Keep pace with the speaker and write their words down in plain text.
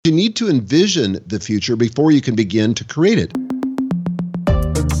You need to envision the future before you can begin to create it.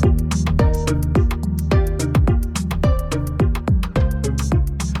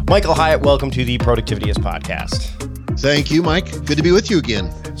 Michael Hyatt, welcome to the Productivityist podcast. Thank you, Mike. Good to be with you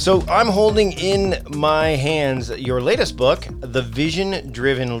again. So I'm holding in my hands your latest book, The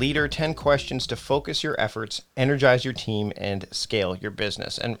Vision-Driven Leader, 10 Questions to Focus Your Efforts, Energize Your Team, and Scale Your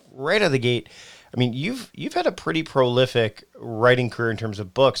Business. And right out of the gate, I mean, you've had a pretty prolific writing career in terms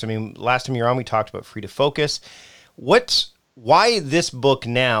of books. I mean, last time you were on, we talked about Free to Focus. Why this book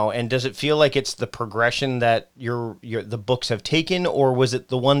now? And does it feel like it's the progression that the books have taken, or was it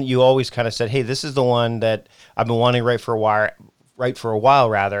the one that you always kind of said, "Hey, this is the one that I've been wanting to write for a while,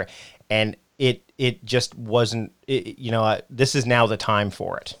 rather," and it just wasn't. This is now the time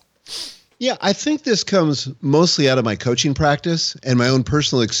for it. Yeah, I think this comes mostly out of my coaching practice and my own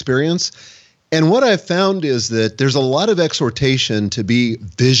personal experience. And what I've found is that there's a lot of exhortation to be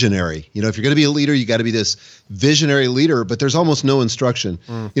visionary. If you're going to be a leader, you got to be this visionary leader, but there's almost no instruction.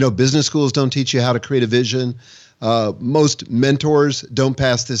 Business schools don't teach you how to create a vision. Most mentors don't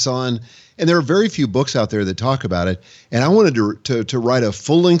pass this on. And there are very few books out there that talk about it. And I wanted to write a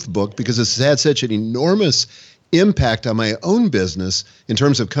full-length book because it's had such an enormous impact on my own business in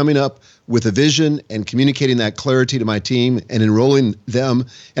terms of coming up with a vision and communicating that clarity to my team and enrolling them.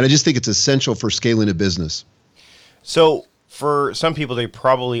 And I just think it's essential for scaling a business. So for some people, they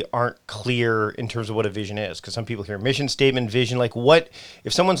probably aren't clear in terms of what a vision is, because some people hear mission statement, vision, like what,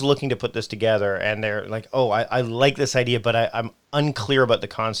 if someone's looking to put this together and they're like, oh, I like this idea, but I'm unclear about the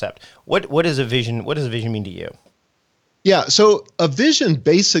concept. What is a vision? What does a vision mean to you? Yeah, so a vision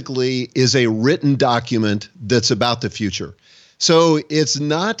basically is a written document that's about the future. So it's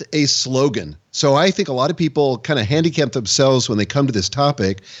not a slogan. So I think a lot of people kind of handicap themselves when they come to this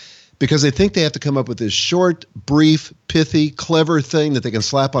topic because they think they have to come up with this short, brief, pithy, clever thing that they can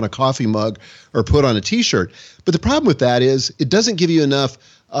slap on a coffee mug or put on a t-shirt. But the problem with that is it doesn't give you enough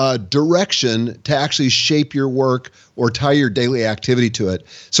direction to actually shape your work or tie your daily activity to it.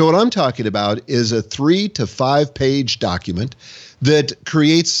 So what I'm talking about is a 3 to 5 page document that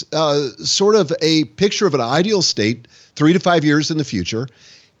creates sort of a picture of an ideal state 3 to 5 years in the future.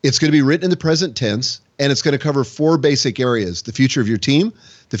 It's going to be written in the present tense, and it's going to cover 4 basic areas: the future of your team,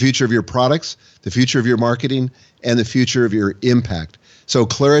 the future of your products, the future of your marketing, and the future of your impact. So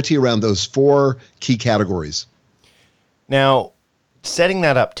clarity around those 4 key categories. Now, setting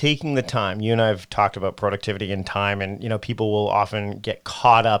that up, taking the time, you and I have talked about productivity and time, and people will often get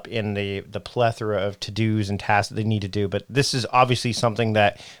caught up in the plethora of to-dos and tasks that they need to do. But this is obviously something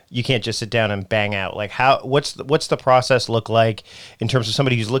that you can't just sit down and bang out. Like what's the process look like in terms of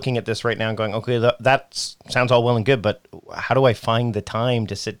somebody who's looking at this right now and going, okay, that sounds all well and good, but how do I find the time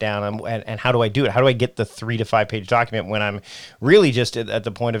to sit down and how do I do it? How do I get the 3 to 5 page document when I'm really just at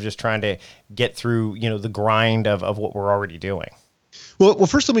the point of just trying to get through, the grind of what we're already doing? Well,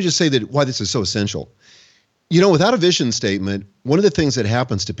 first let me just say that why this is so essential. Without a vision statement, one of the things that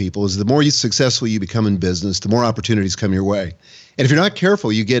happens to people is the more successful you become in business, the more opportunities come your way. And if you're not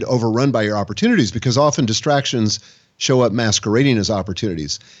careful, you get overrun by your opportunities because often distractions show up masquerading as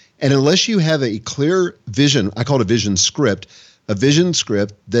opportunities. And unless you have a clear vision, I call it a vision script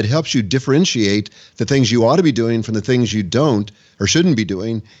that helps you differentiate the things you ought to be doing from the things you don't or shouldn't be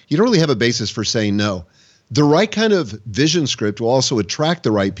doing, you don't really have a basis for saying no. The right kind of vision script will also attract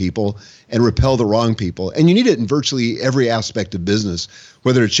the right people and repel the wrong people. And you need it in virtually every aspect of business,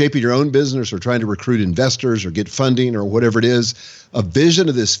 whether it's shaping your own business or trying to recruit investors or get funding or whatever it is. A vision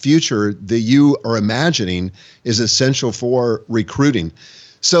of this future that you are imagining is essential for recruiting.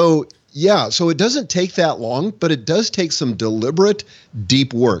 So it doesn't take that long, but it does take some deliberate,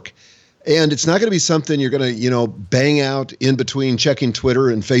 deep work. And it's not going to be something you're going to, bang out in between checking Twitter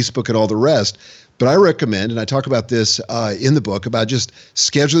and Facebook and all the rest. But I recommend, and I talk about this in the book, about just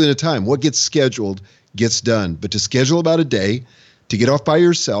scheduling a time. What gets scheduled gets done. But to schedule about a day, to get off by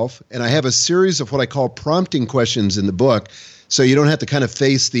yourself. And I have a series of what I call prompting questions in the book, so you don't have to kind of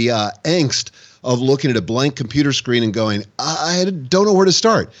face the angst of looking at a blank computer screen and going, I don't know where to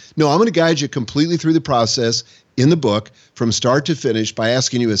start. No, I'm going to guide you completely through the process in the book from start to finish by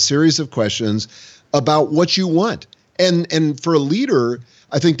asking you a series of questions about what you want. And for a leader,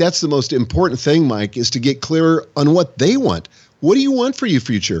 I think that's the most important thing, Mike, is to get clear on what they want. What do you want for your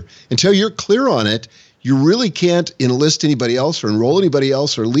future? Until you're clear on it, you really can't enlist anybody else or enroll anybody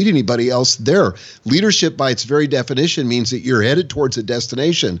else or lead anybody else there. Leadership, by its very definition, means that you're headed towards a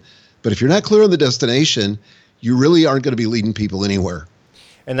destination. But if you're not clear on the destination, you really aren't going to be leading people anywhere.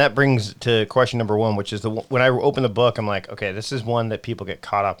 And that brings to question number one, which is when I open the book, I'm like, okay, this is one that people get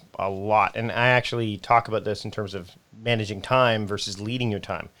caught up a lot. And I actually talk about this in terms of managing time versus leading your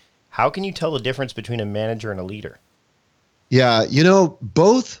time. How can you tell the difference between a manager and a leader? Yeah,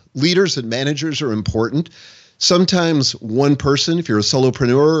 both leaders and managers are important. Sometimes one person, if you're a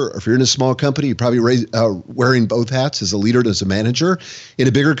solopreneur or if you're in a small company, you're probably wearing both hats as a leader and as a manager. In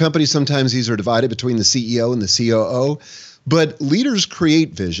a bigger company, sometimes these are divided between the CEO and the COO. But leaders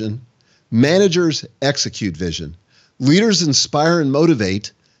create vision. Managers execute vision. Leaders inspire and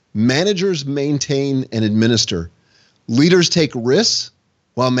motivate. Managers maintain and administer. Leaders take risks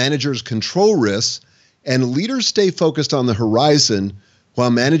while managers control risks. And leaders stay focused on the horizon while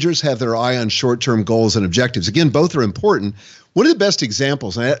managers have their eye on short-term goals and objectives. Again, both are important. One of the best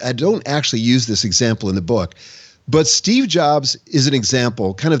examples, and I don't actually use this example in the book, but Steve Jobs is an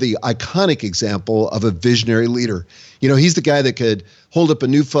example, kind of the iconic example of a visionary leader. He's the guy that could hold up a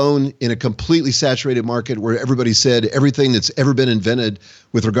new phone in a completely saturated market where everybody said everything that's ever been invented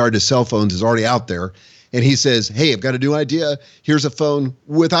with regard to cell phones is already out there. And he says, hey, I've got a new idea. Here's a phone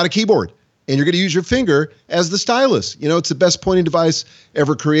without a keyboard. And you're going to use your finger as the stylus. It's the best pointing device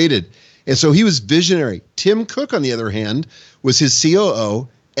ever created. And so he was visionary. Tim Cook, on the other hand, was his COO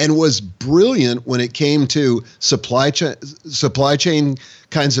and was brilliant when it came to supply chain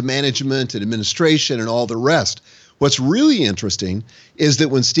kinds of management and administration and all the rest. What's really interesting is that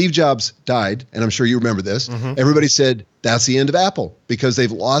when Steve Jobs died, and I'm sure you remember this, everybody said that's the end of Apple because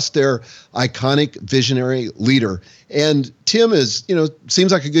they've lost their iconic visionary leader. And Tim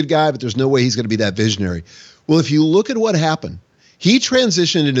seems like a good guy, but there's no way he's going to be that visionary. Well, if you look at what happened, he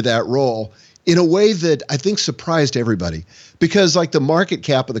transitioned into that role in a way that I think surprised everybody because like the market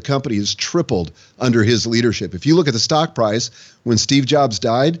cap of the company has tripled under his leadership. If you look at the stock price when Steve Jobs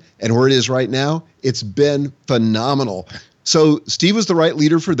died and where it is right now, it's been phenomenal. So Steve was the right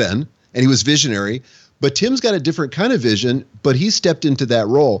leader for then, and he was visionary, but Tim's got a different kind of vision, but he stepped into that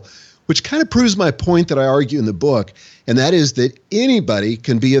role, which kind of proves my point that I argue in the book, and that is that anybody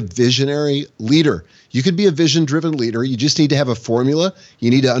can be a visionary leader. You could be a vision-driven leader. You just need to have a formula. You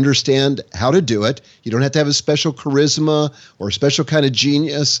need to understand how to do it. You don't have to have a special charisma or a special kind of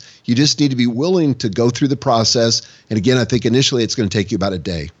genius. You just need to be willing to go through the process. And again, I think initially it's going to take you about a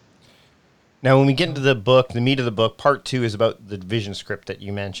day. Now, when we get into the book, the meat of the book, part 2 is about the vision script that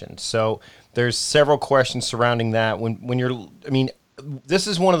you mentioned. So there's several questions surrounding that. This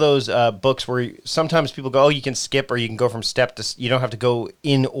is one of those books where sometimes people go, oh, you can skip or you can go from step to, you don't have to go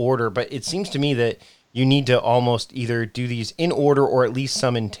in order. But it seems to me that you need to almost either do these in order or at least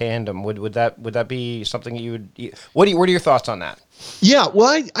some in tandem. Would that be something that you would? What are your thoughts on that? Yeah,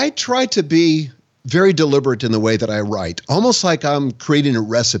 well, I try to be very deliberate in the way that I write, almost like I'm creating a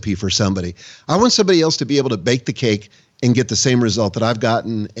recipe for somebody. I want somebody else to be able to bake the cake and get the same result that I've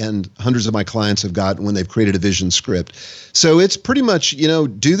gotten and hundreds of my clients have gotten when they've created a vision script. So it's pretty much,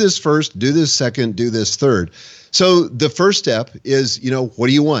 do this first, do this second, do this third. So the first step is, what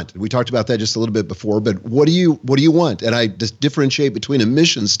do you want? We talked about that just a little bit before, but what do you want? And I just differentiate between a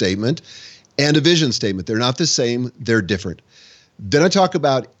mission statement and a vision statement. They're not the same, they're different. Then I talk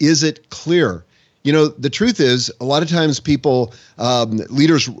about, is it clear? The truth is, a lot of times people,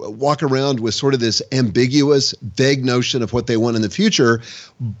 leaders walk around with sort of this ambiguous, vague notion of what they want in the future,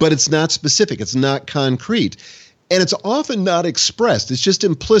 but it's not specific. It's not concrete. And it's often not expressed. It's just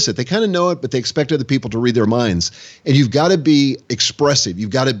implicit. They kind of know it, but they expect other people to read their minds. And you've got to be expressive.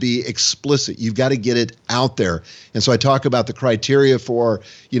 You've got to be explicit. You've got to get it out there. And so I talk about the criteria for,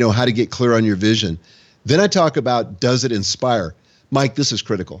 how to get clear on your vision. Then I talk about, does it inspire? Mike, this is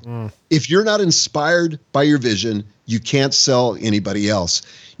critical. If you're not inspired by your vision, you can't sell anybody else.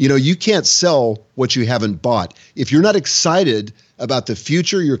 You can't sell what you haven't bought. If you're not excited about the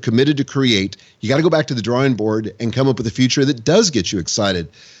future you're committed to create, you got to go back to the drawing board and come up with a future that does get you excited.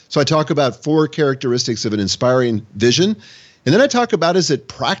 So I talk about 4 characteristics of an inspiring vision. And then I talk about, is it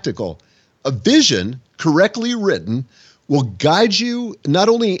practical? A vision correctly written will guide you not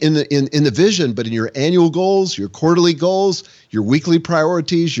only in the vision, but in your annual goals, your quarterly goals, your weekly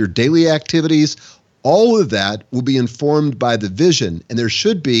priorities, your daily activities. All of that will be informed by the vision. And there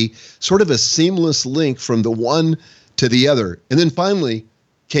should be sort of a seamless link from the one to the other. And then finally,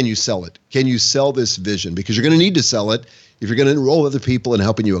 can you sell it? Can you sell this vision? Because you're going to need to sell it if you're going to enroll other people in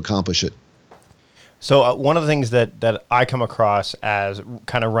helping you accomplish it. So one of the things that I come across as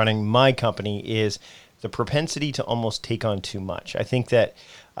kind of running my company is the propensity to almost take on too much. I think that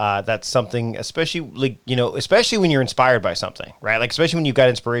that's something, especially especially when you're inspired by something, right? Like especially when you've got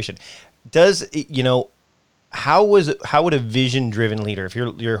inspiration. How would a vision-driven leader, if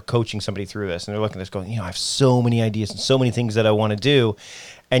you're coaching somebody through this and they're looking at this going, I have so many ideas and so many things that I want to do,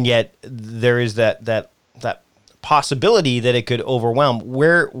 and yet there is that possibility that it could overwhelm.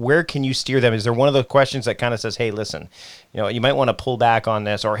 Where can you steer them? Is there one of the questions that kind of says, hey, listen, you might want to pull back on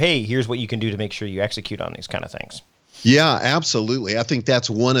this, or hey, here's what you can do to make sure you execute on these kind of things? Yeah, absolutely. I think that's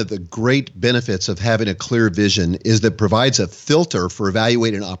one of the great benefits of having a clear vision is that provides a filter for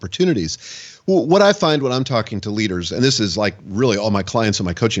evaluating opportunities. Well, what I find when I'm talking to leaders, and this is like really all my clients in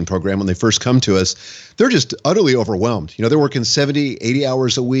my coaching program, when they first come to us, they're just utterly overwhelmed. They're working 70, 80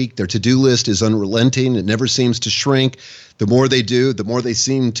 hours a week. Their to-do list is unrelenting. It never seems to shrink. The more they do, the more they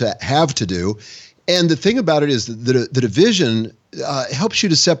seem to have to do. And the thing about it is that a vision helps you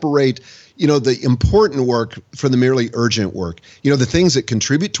to separate the important work from the merely urgent work. The things that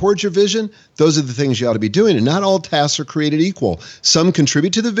contribute towards your vision, those are the things you ought to be doing. And not all tasks are created equal. Some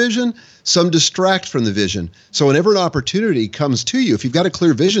contribute to the vision, some distract from the vision. So whenever an opportunity comes to you, if you've got a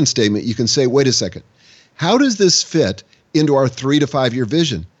clear vision statement, you can say, wait a second, how does this fit into our 3 to 5 year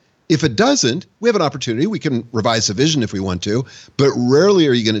vision? If it doesn't, we have an opportunity. We can revise the vision if we want to, but rarely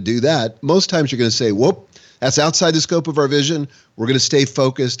are you going to do that. Most times you're going to say, whoop, that's outside the scope of our vision. We're going to stay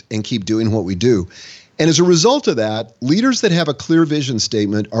focused and keep doing what we do. And as a result of that, leaders that have a clear vision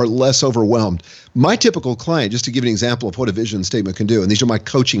statement are less overwhelmed. My typical client, just to give an example of what a vision statement can do, and these are my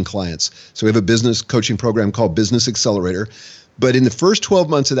coaching clients. So we have a business coaching program called Business Accelerator. But in the first 12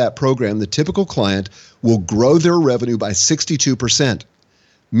 months of that program, the typical client will grow their revenue by 62%.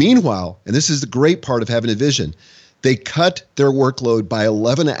 Meanwhile, and this is the great part of having a vision, they cut their workload by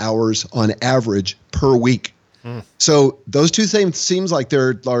 11 hours on average per week. So those two things seems like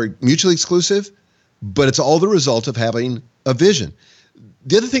they're mutually exclusive, but it's all the result of having a vision.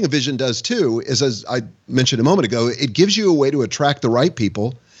 The other thing a vision does too is, as I mentioned a moment ago, it gives you a way to attract the right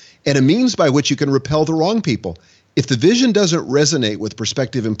people and a means by which you can repel the wrong people. If the vision doesn't resonate with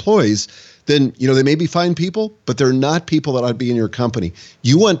prospective employees, then they may be fine people, but they're not people that ought to be in your company.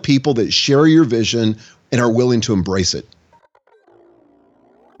 You want people that share your vision and are willing to embrace it.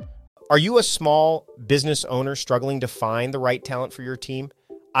 Are you a small business owner struggling to find the right talent for your team?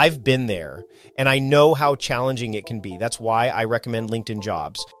 I've been there, and I know how challenging it can be. That's why I recommend LinkedIn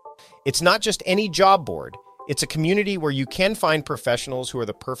Jobs. It's not just any job board. It's a community where you can find professionals who are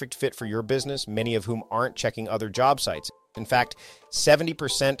the perfect fit for your business, many of whom aren't checking other job sites. In fact,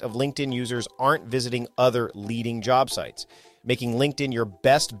 70% of LinkedIn users aren't visiting other leading job sites, making LinkedIn your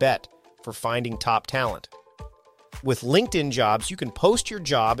best bet for finding top talent. With LinkedIn Jobs, you can post your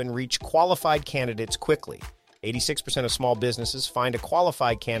job and reach qualified candidates quickly. 86% of small businesses find a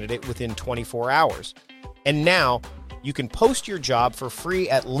qualified candidate within 24 hours. And now, you can post your job for free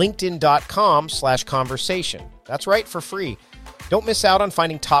at linkedin.com/conversation. That's right, for free. Don't miss out on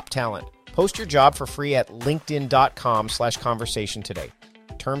finding top talent. Post your job for free at linkedin.com/conversation today.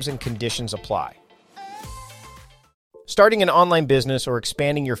 Terms and conditions apply. Starting an online business or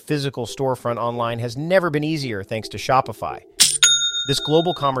expanding your physical storefront online has never been easier thanks to Shopify. This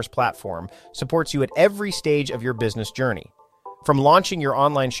global commerce platform supports you at every stage of your business journey. From launching your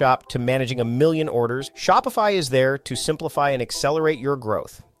online shop to managing 1 million orders, Shopify is there to simplify and accelerate your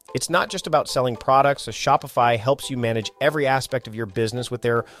growth. It's not just about selling products, so Shopify helps you manage every aspect of your business with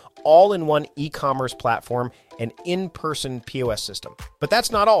their all-in-one e-commerce platform and in-person POS system. But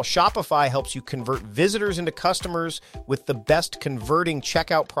that's not all. Shopify helps you convert visitors into customers with the best converting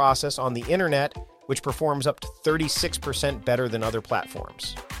checkout process on the internet, which performs up to 36% better than other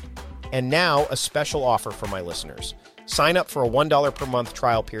platforms. And now, a special offer for my listeners. Sign up for a $1 per month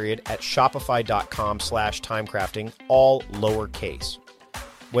trial period at shopify.com/timecrafting, all lowercase.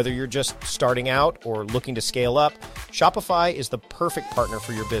 Whether you're just starting out or looking to scale up, Shopify is the perfect partner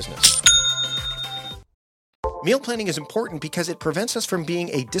for your business. Meal planning is important because it prevents us from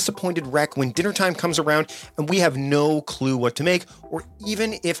being a disappointed wreck when dinner time comes around and we have no clue what to make, or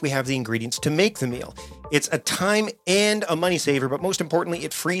even if we have the ingredients to make the meal. It's a time and a money saver, but most importantly,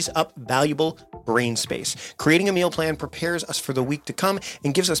 it frees up valuable brain space. Creating a meal plan prepares us for the week to come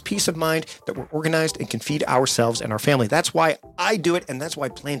and gives us peace of mind that we're organized and can feed ourselves and our family. That's why I do it, and that's why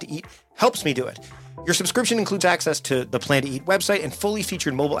Plan to Eat helps me do it. Your subscription includes access to the Plan to Eat website and fully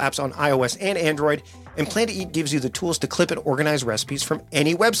featured mobile apps on iOS and Android. And Plan to Eat gives you the tools to clip and organize recipes from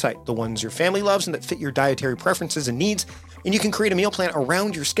any website, the ones your family loves and that fit your dietary preferences and needs. And you can create a meal plan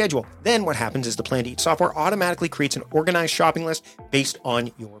around your schedule. Then what happens is the Plan to Eat software automatically creates an organized shopping list based on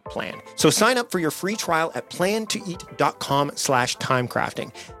your plan. So sign up for your free trial at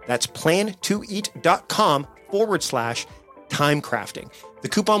plantoeat.com/timecrafting. That's plantoeat.com/timecrafting. The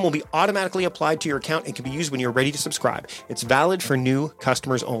coupon will be automatically applied to your account and can be used when you're ready to subscribe. It's valid for new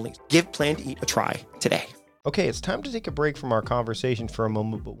customers only. Give Plan to Eat a try today. Okay, it's time to take a break from our conversation for a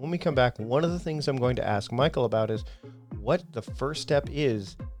moment, but when we come back, one of the things I'm going to ask Michael about is what the first step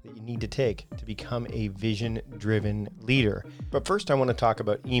is that you need to take to become a vision-driven leader. But first, I want to talk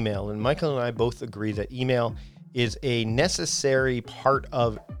about email, and Michael and I both agree that email is a necessary part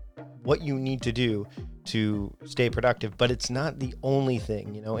of what you need to do to stay productive, but it's not the only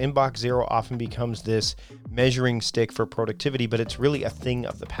thing. You know, inbox zero often becomes this measuring stick for productivity, but it's really a thing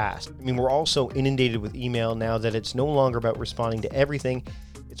of the past. I mean, we're all so inundated with email now that it's no longer about responding to everything.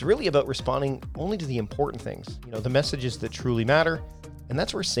 It's really about responding only to the important things, you know, the messages that truly matter, and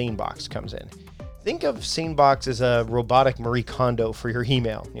that's where SaneBox comes in. Think of SaneBox as a robotic Marie Kondo for your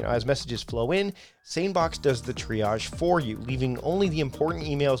email. You know, as messages flow in, SaneBox does the triage for you, leaving only the important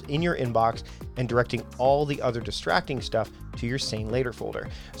emails in your inbox and directing all the other distracting stuff to your Sane Later folder.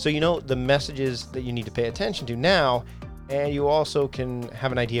 So you know the messages that you need to pay attention to now, and you also can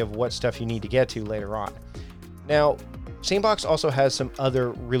have an idea of what stuff you need to get to later on. Now, SaneBox also has some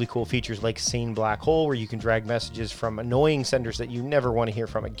other really cool features like Sane Black Hole, where you can drag messages from annoying senders that you never want to hear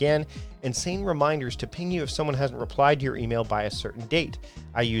from again, and Sane Reminders to ping you if someone hasn't replied to your email by a certain date.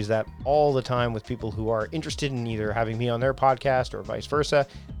 I use that all the time with people who are interested in either having me on their podcast or vice versa,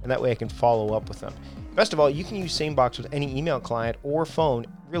 and that way I can follow up with them. Best of all, you can use SaneBox with any email client or phone,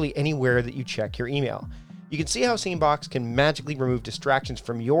 really anywhere that you check your email. You can see how SaneBox can magically remove distractions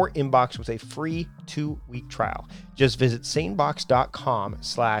from your inbox with a free 2-week trial. Just visit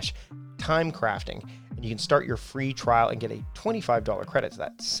sanebox.com/timecrafting, and you can start your free trial and get a $25 credit. So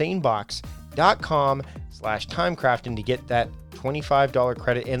that's sanebox.com/timecrafting to get that $25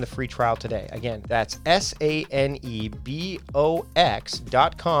 credit and the free trial today. Again, that's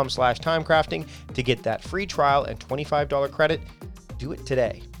sanebox.com/timecrafting to get that free trial and $25 credit. Do it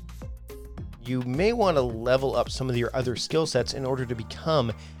today. You may want to level up some of your other skill sets in order to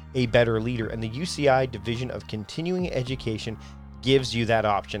become a better leader, and the UCI Division of Continuing Education gives you that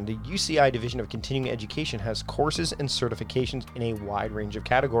option. The UCI Division of Continuing Education has courses and certifications in a wide range of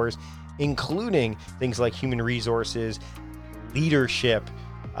categories, including things like human resources, leadership,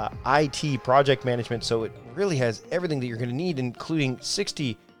 IT, project management. So it really has everything that you're going to need, including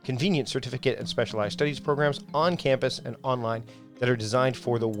 60 convenient certificate and specialized studies programs on campus and online that are designed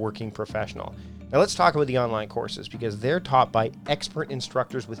for the working professional. Now let's talk about the online courses, because they're taught by expert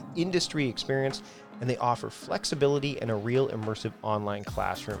instructors with industry experience, and they offer flexibility and a real immersive online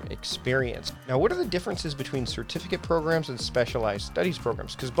classroom experience. Now, what are the differences between certificate programs and specialized studies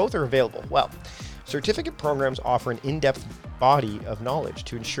programs? Because both are available. Well, certificate programs offer an in-depth body of knowledge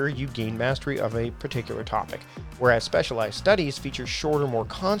to ensure you gain mastery of a particular topic, whereas specialized studies feature shorter, more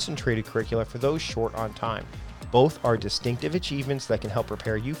concentrated curricula for those short on time. Both are distinctive achievements that can help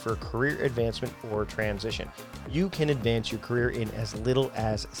prepare you for a career advancement or transition. You can advance your career in as little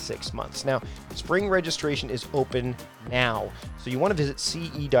as 6 months. Now, spring registration is open now, so you want to visit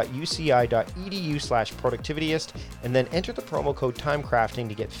ce.uci.edu/productivityist and then enter the promo code TIMECRAFTING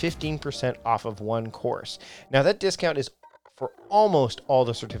to get 15% off of one course. Now, that discount is for almost all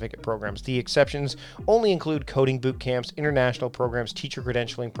the certificate programs. The exceptions only include coding boot camps, international programs, teacher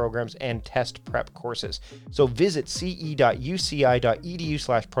credentialing programs, and test prep courses. So visit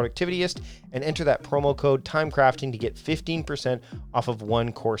ce.uci.edu/productivityist and enter that promo code TIMECRAFTING to get 15% off of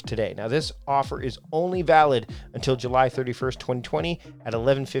one course today. Now, this offer is only valid until July 31st, 2020 at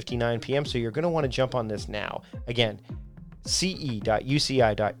 11:59 p.m., so you're going to want to jump on this now. Again,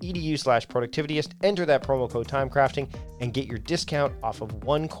 ce.uci.edu/productivityist, enter that promo code TIMECRAFTING, and get your discount off of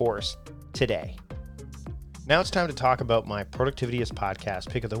one course today. Now it's time to talk about my Productivityist podcast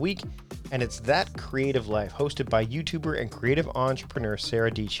pick of the week, and it's That Creative Life, hosted by YouTuber and creative entrepreneur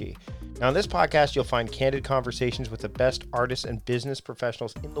Sarah Dietschy. Now in this podcast, you'll find candid conversations with the best artists and business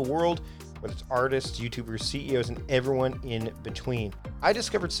professionals in the world, whether it's artists, YouTubers, CEOs, and everyone in between. I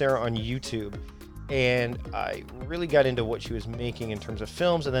discovered Sarah on YouTube, and I really got into what she was making in terms of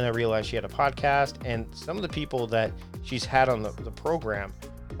films, and then I realized she had a podcast, and some of the people that she's had on the program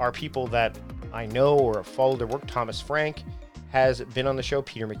are people that I know or have followed their work. Thomas Frank has been on the show,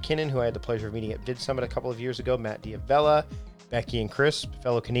 Peter McKinnon, who I had the pleasure of meeting at Vid Summit a couple of years ago, Matt Diavella, Becky and Chris,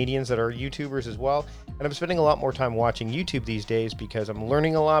 fellow Canadians that are YouTubers as well. And I'm spending a lot more time watching YouTube these days because I'm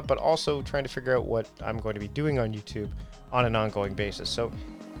learning a lot, but also trying to figure out what I'm going to be doing on YouTube on an ongoing basis. So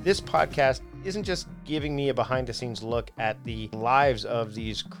this podcast isn't just giving me a behind the scenes look at the lives of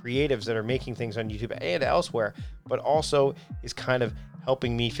these creatives that are making things on YouTube and elsewhere, but also is kind of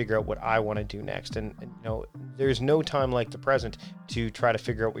helping me figure out what I want to do next. And you know, there's no time like the present to try to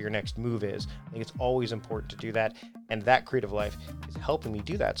figure out what your next move is. I think it's always important to do that. And That Creative Life is helping me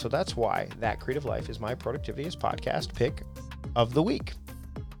do that. So that's why That Creative Life is my Productivityist podcast pick of the week.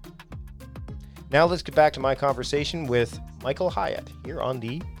 Now let's get back to my conversation with Michael Hyatt here on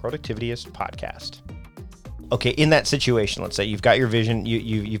the Productivityist podcast. Okay, in that situation, let's say you've got your vision,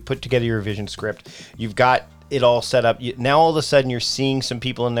 you've put together your vision script, you've got it all set up. Now all of a sudden you're seeing some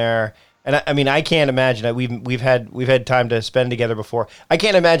people in there, and I mean I can't imagine. We've had time to spend together before. I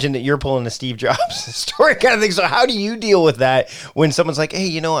can't imagine that you're pulling a Steve Jobs story kind of thing. So how do you deal with that when someone's like,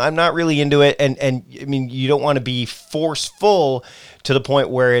 hey, I'm not really into it, and I mean you don't want to be forceful to the point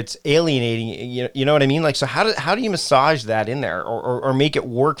where it's alienating. You know what I mean? Like, so how do you massage that in there, or make it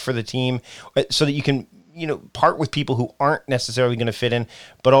work for the team so that you can part with people who aren't necessarily going to fit in,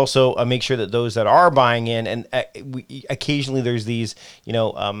 but also make sure that those that are buying in, and occasionally there's these,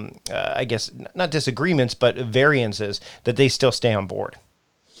 I guess not disagreements, but variances, that they still stay on board.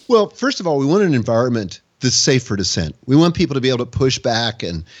 Well, first of all, we want an environment that's safe for dissent. We want people to be able to push back,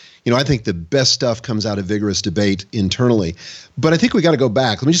 and I think the best stuff comes out of vigorous debate internally. But I think we got to go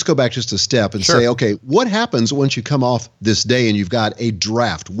back. Let me just go back just a step and say, okay, what happens once you come off this day and you've got a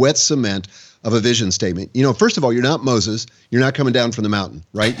draft, wet cement of a vision statement? First of all, you're not Moses. You're not coming down from the mountain,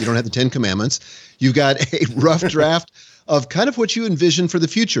 right? You don't have the 10 Commandments. You've got a rough draft of kind of what you envision for the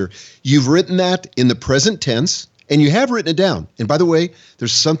future. You've written that in the present tense, and you have written it down. And by the way,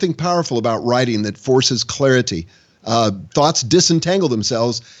 there's something powerful about writing that forces clarity. Thoughts disentangle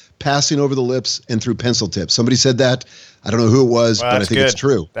themselves, passing over the lips and through pencil tips. Somebody said that. I don't know who it was, but I think it's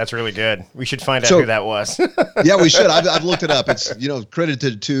true. That's really good. We should find out who that was. Yeah, we should. I've looked it up. It's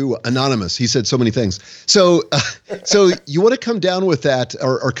credited to Anonymous. He said so many things. So you want to come down with that,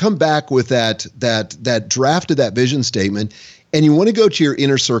 or come back with that draft of that vision statement, and you want to go to your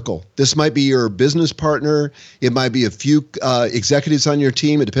inner circle. This might be your business partner. It might be a few executives on your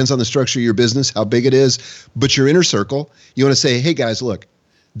team. It depends on the structure of your business, how big it is. But your inner circle, you want to say, hey guys, look,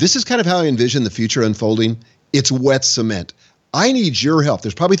 this is kind of how I envision the future unfolding. It's wet cement. I need your help.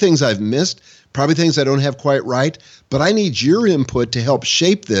 There's probably things I've missed, probably things I don't have quite right, but I need your input to help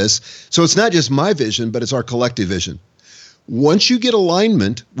shape this. So it's not just my vision, but it's our collective vision. Once you get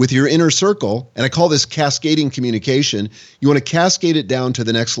alignment with your inner circle, and I call this cascading communication, you want to cascade it down to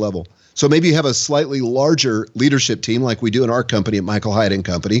the next level. So maybe you have a slightly larger leadership team like we do in our company at Michael Hyatt and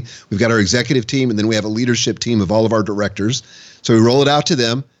Company. We've got our executive team, and then we have a leadership team of all of our directors. So we roll it out to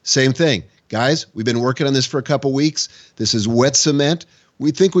them. Same thing. Guys, we've been working on this for a couple weeks. This is wet cement.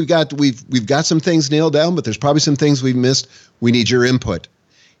 We think we've got some things nailed down, but there's probably some things we've missed. We need your input.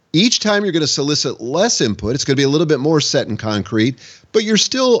 Each time you're going to solicit less input, it's going to be a little bit more set in concrete, but you're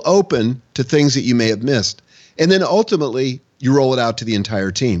still open to things that you may have missed. And then ultimately, you roll it out to the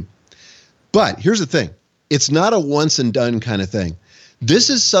entire team. But here's the thing. It's not a once and done kind of thing. This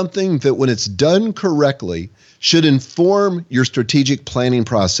is something that when it's done correctly should inform your strategic planning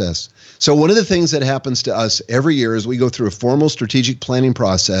process. So one of the things that happens to us every year is we go through a formal strategic planning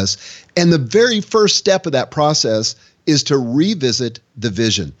process, and the very first step of that process is to revisit the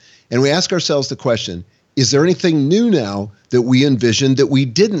vision. And we ask ourselves the question, is there anything new now that we envisioned that we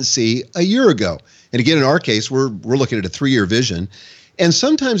didn't see a year ago? And again, in our case, we're looking at a 3-year vision. And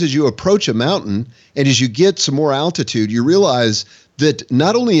sometimes as you approach a mountain and as you get some more altitude, you realize that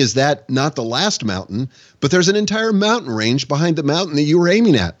not only is that not the last mountain, but there's an entire mountain range behind the mountain that you were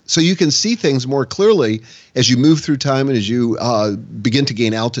aiming at. So you can see things more clearly as you move through time and as you begin to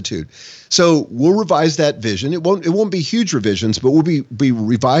gain altitude. So we'll revise that vision. It won't be huge revisions, but we'll be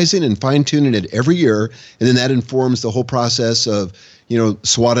revising and fine-tuning it every year. And then that informs the whole process of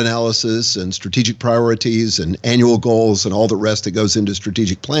SWOT analysis and strategic priorities and annual goals and all the rest that goes into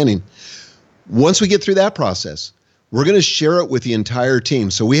strategic planning. Once we get through that process, we're going to share it with the entire team.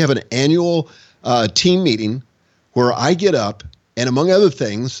 So we have an annual team meeting where I get up and, among other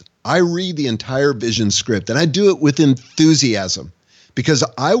things, I read the entire vision script, and I do it with enthusiasm because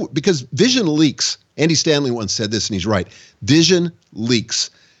vision leaks. Andy Stanley once said this, and he's right. Vision leaks.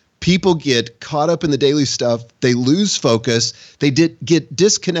 People get caught up in the daily stuff. They lose focus. They get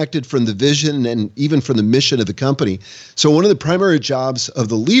disconnected from the vision and even from the mission of the company. So one of the primary jobs of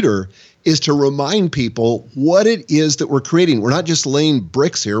the leader is to remind people what it is that we're creating. We're not just laying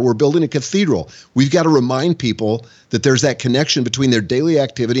bricks here. We're building a cathedral. We've got to remind people that there's that connection between their daily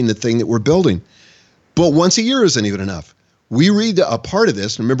activity and the thing that we're building. But once a year isn't even enough. We read a part of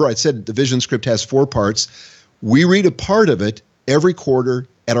this. Remember, I said the vision script has 4 parts. We read a part of it every quarter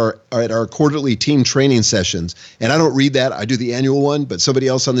at our quarterly team training sessions. And I don't read that. I do the annual one, but somebody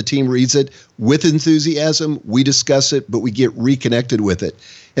else on the team reads it with enthusiasm. We discuss it, but we get reconnected with it.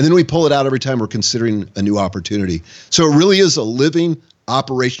 And then we pull it out every time we're considering a new opportunity. So it really is a living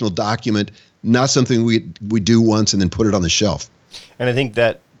operational document, not something we do once and then put it on the shelf. And I think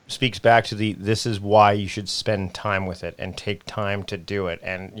that speaks back to this is why you should spend time with it and take time to do it,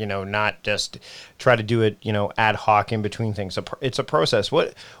 and not just try to do it ad hoc in between things. It's a process.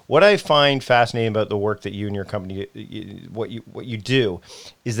 What I find fascinating about the work that you and your company what you do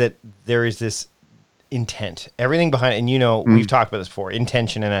is that there is this intent, everything behind it. And we've talked about this before,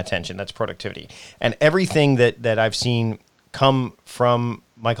 intention and attention, that's productivity. And everything that I've seen come from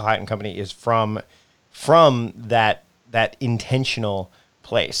Michael Hyatt and Company is from that intentional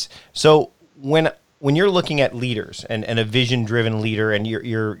place. So when you're looking at leaders and a vision-driven leader, and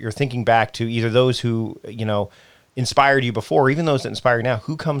you're thinking back to either those who inspired you before, or even those that inspire you now,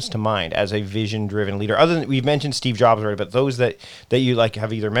 who comes to mind as a vision-driven leader? Other than, we've mentioned Steve Jobs already, but those that you like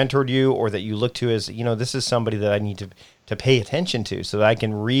have either mentored you or that you look to as this is somebody that I need to pay attention to so that I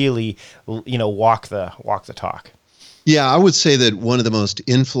can really walk the talk. Yeah, I would say that one of the most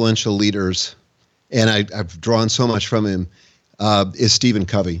influential leaders, and I've drawn so much from him, is Stephen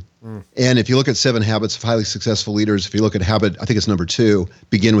Covey. And if you look at 7 Habits of Highly Successful Leaders, if you look at habit, I think it's number 2,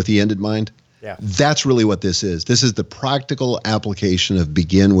 begin with the end in mind. Yeah. That's really what this is. This is the practical application of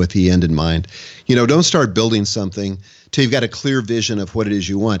begin with the end in mind. Don't start building something till you've got a clear vision of what it is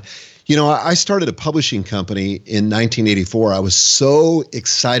you want. I started a publishing company in 1984. I was so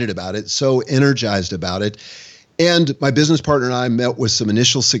excited about it, so energized about it. And my business partner and I met with some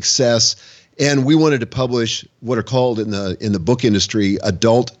initial success, and we wanted to publish what are called in the book industry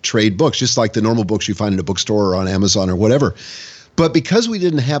adult trade books, just like the normal books you find in a bookstore or on Amazon or whatever. But because we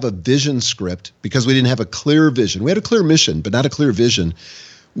didn't have a vision script, because we didn't have a clear vision, we had a clear mission, but not a clear vision,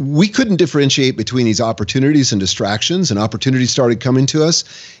 we couldn't differentiate between these opportunities and distractions, and opportunities started coming to us.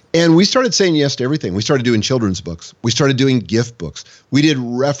 And we started saying yes to everything. We started doing children's books. We started doing gift books. We did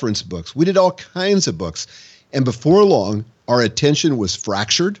reference books. We did all kinds of books. And before long, our attention was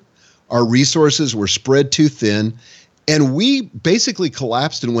fractured. Our resources were spread too thin. And we basically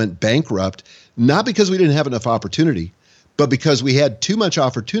collapsed and went bankrupt, not because we didn't have enough opportunity, but because we had too much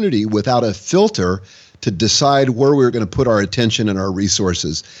opportunity without a filter to decide where we were going to put our attention and our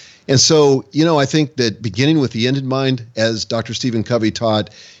resources. And so, I think that beginning with the end in mind, as Dr. Stephen Covey taught,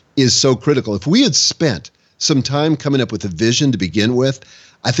 is so critical. If we had spent some time coming up with a vision to begin with,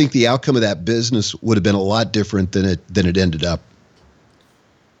 I think the outcome of that business would have been a lot different than it ended up.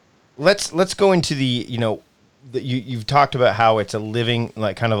 Let's go into you've talked about how it's a living,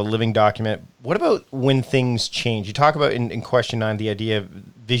 like kind of a living document. What about when things change? You talk about in question 9, the idea of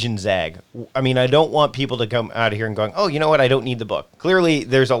vision zag. I mean, I don't want people to come out of here and going, oh, you know what? I don't need the book. Clearly,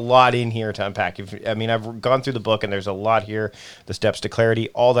 there's a lot in here to unpack. I've gone through the book and there's a lot here, the steps to clarity,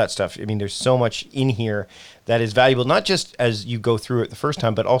 all that stuff. I mean, there's so much in here that is valuable, not just as you go through it the first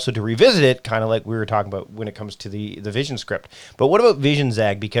time, but also to revisit it, kind of like we were talking about when it comes to the vision script. But what about vision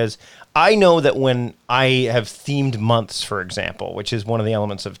zag? Because I know that when I have themed months, for example, which is one of the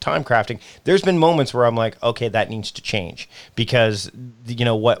elements of time crafting, there's been moments where I'm like, okay, that needs to change because,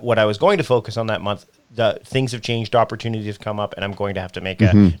 what I was going to focus on that month, the things have changed, opportunities have come up, and I'm going to have to make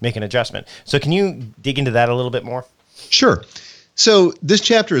an adjustment. So can you dig into that a little bit more? Sure. So this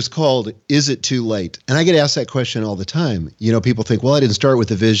chapter is called, Is It Too Late? And I get asked that question all the time. People think, well, I didn't start with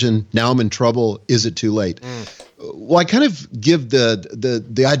a vision. Now I'm in trouble. Is it too late? Well, I kind of give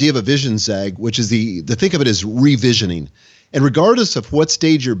the idea of a vision zag, which is the think of it as revisioning. And regardless of what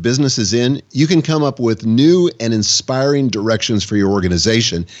stage your business is in, you can come up with new and inspiring directions for your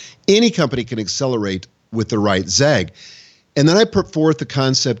organization. Any company can accelerate with the right zag. And then I put forth the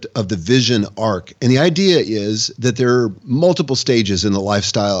concept of the vision arc. And the idea is that there are multiple stages in the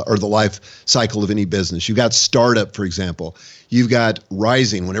lifestyle or the life cycle of any business. You've got startup, for example. You've got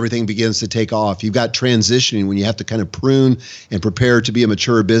rising when everything begins to take off. You've got transitioning when you have to kind of prune and prepare to be a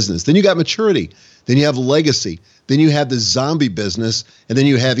mature business. Then you got maturity. Then you have legacy. Then you have the zombie business. And then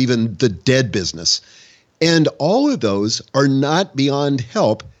you have even the dead business. And all of those are not beyond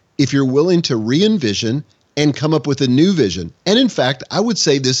help if you're willing to re-envision and come up with a new vision. And in fact, I would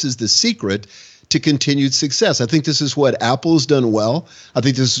say this is the secret to continued success. I think this is what Apple has done well. I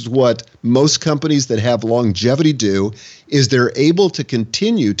think this is what most companies that have longevity do, is they're able to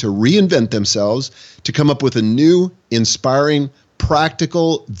continue to reinvent themselves, to come up with a new, inspiring,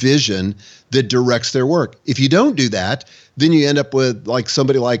 practical vision that directs their work. If you don't do that, then you end up with like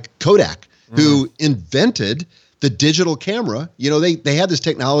somebody like Kodak, who invented the digital camera. They had this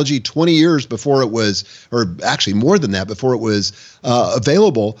technology 20 years before it was, or actually more than that, before it was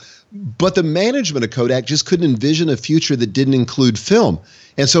available. But the management of Kodak just couldn't envision a future that didn't include film.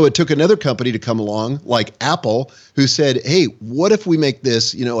 And so it took another company to come along, like Apple, who said, hey, what if we make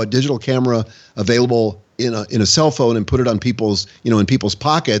this, a digital camera available in a cell phone and put it on people's, in people's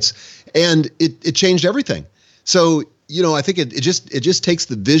pockets? And it changed everything. So, I think it just takes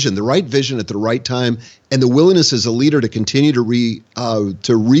the vision, the right vision at the right time, and the willingness as a leader to continue to re-envision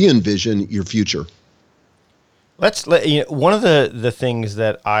your future. One of the things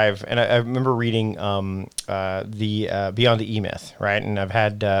that I remember reading the Beyond the E-Myth, right? And I've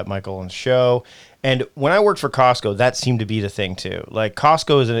had Michael on the show, and when I worked for Costco, that seemed to be the thing too. Like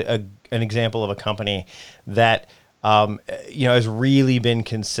Costco is an example of a company that has really been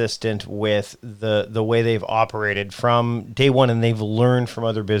consistent with the way they've operated from day one, and they've learned from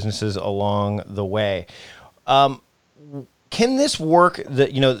other businesses along the way. Can this work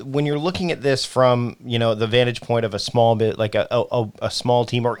that, when you're looking at this from, the vantage point of a small bit, like a small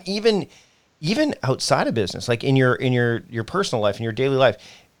team, or even outside of business, like in your personal life, in your daily life,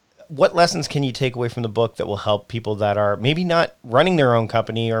 what lessons can you take away from the book that will help people that are maybe not running their own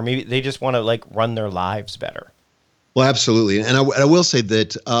company, or maybe they just want to like run their lives better? Well, absolutely. And I will say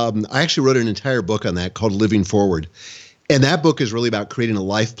that I actually wrote an entire book on that called Living Forward. And that book is really about creating a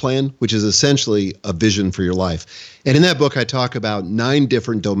life plan, which is essentially a vision for your life. And in that book, I talk about 9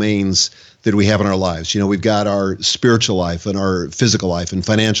 different domains that we have in our lives. We've got our spiritual life and our physical life and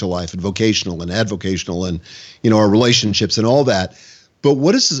financial life and vocational and advocational and, our relationships and all that. But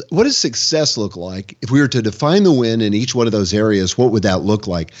what does success look like? If we were to define the win in each one of those areas, what would that look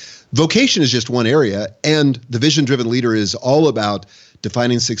like? Vocation is just one area, and the vision-driven leader is all about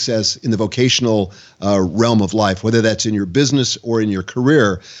defining success in the vocational realm of life, whether that's in your business or in your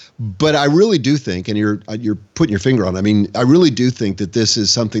career. But I really do think, and you're putting your finger on it, I really do think that this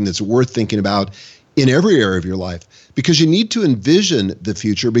is something that's worth thinking about in every area of your life, because you need to envision the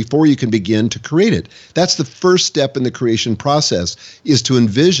future before you can begin to create it. That's the first step in the creation process, is to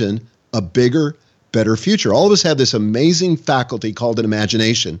envision a bigger, better future. All of us have this amazing faculty called an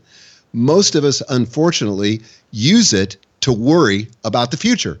imagination. Most of us, unfortunately, use it to worry about the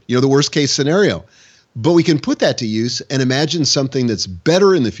future, the worst case scenario. But we can put that to use and imagine something that's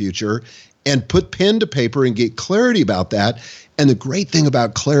better in the future and put pen to paper and get clarity about that. And the great thing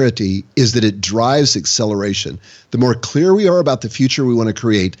about clarity is that it drives acceleration. The more clear we are about the future we want to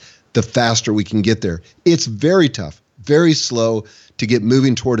create, the faster we can get there. It's very tough, very slow to get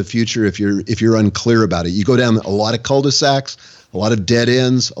moving toward a future if you're unclear about it. You go down a lot of cul-de-sacs, a lot of dead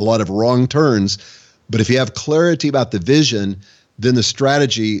ends, a lot of wrong turns. But if you have clarity about the vision, then the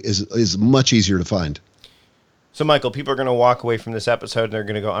strategy is much easier to find. So, Michael, people are going to walk away from this episode and they're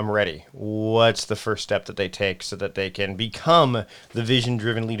going to go, I'm ready. What's the first step that they take so that they can become the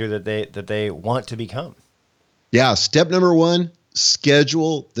vision-driven leader that they want to become? Yeah, step number 1,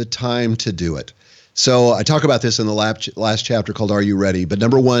 schedule the time to do it. So I talk about this in the last chapter called Are You Ready? But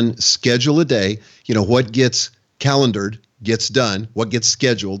number 1, schedule a day. What gets calendared gets done. What gets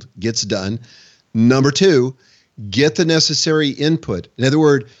scheduled gets done. Number 2, get the necessary input. In other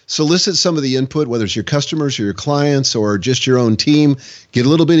words, solicit some of the input, whether it's your customers or your clients or just your own team. Get a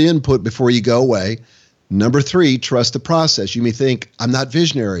little bit of input before you go away. Number 3, trust the process. You may think, I'm not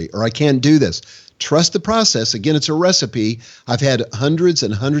visionary or I can't do this. Trust the process. Again, it's a recipe. I've had hundreds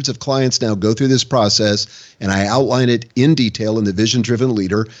and hundreds of clients now go through this process, and I outline it in detail in the Vision-Driven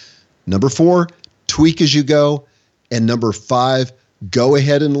Leader. Number 4, tweak as you go. And number 5, go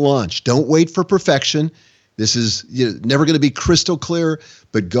ahead and launch. Don't wait for perfection. This is never going to be crystal clear,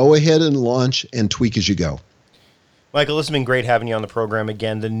 but go ahead and launch and tweak as you go. Michael, this has been great having you on the program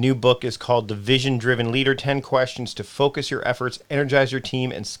again. The new book is called The Vision-Driven Leader, 10 Questions to Focus Your Efforts, Energize Your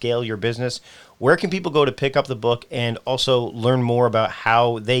Team, and Scale Your Business. Where can people go to pick up the book and also learn more about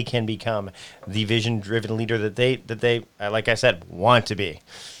how they can become the vision-driven leader that they, like I said, want to be?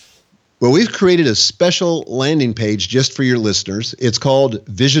 Well, we've created a special landing page just for your listeners. It's called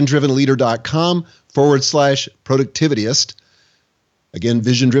visiondrivenleader.com/productivityist. Again,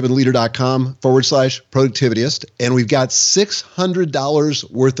 visiondrivenleader.com/productivityist. And we've got $600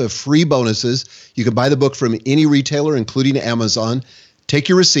 worth of free bonuses. You can buy the book from any retailer, including Amazon. Take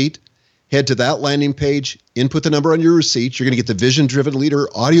your receipt, head to that landing page, input the number on your receipt. You're going to get the Vision Driven Leader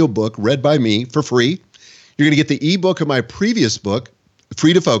audiobook read by me for free. You're going to get the ebook of my previous book,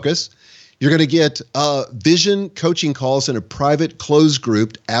 Free to Focus. You're going to get vision coaching calls in a private closed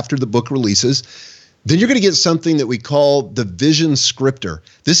group after the book releases. Then you're going to get something that we call the Vision Scripter.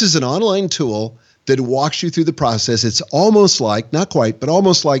 This is an online tool that walks you through the process. It's almost like, not quite, but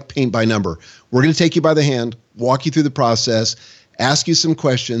almost like paint by number. We're going to take you by the hand, walk you through the process, ask you some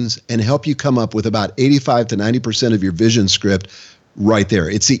questions, and help you come up with about 85 to 90% of your vision script right there.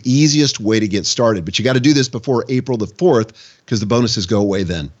 It's the easiest way to get started, but you got to do this before April the 4th because the bonuses go away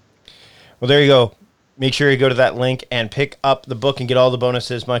then. Well, there you go. Make sure you go to that link and pick up the book and get all the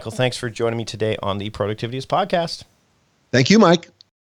bonuses. Michael, thanks for joining me today on the Productivityist Podcast. Thank you, Mike.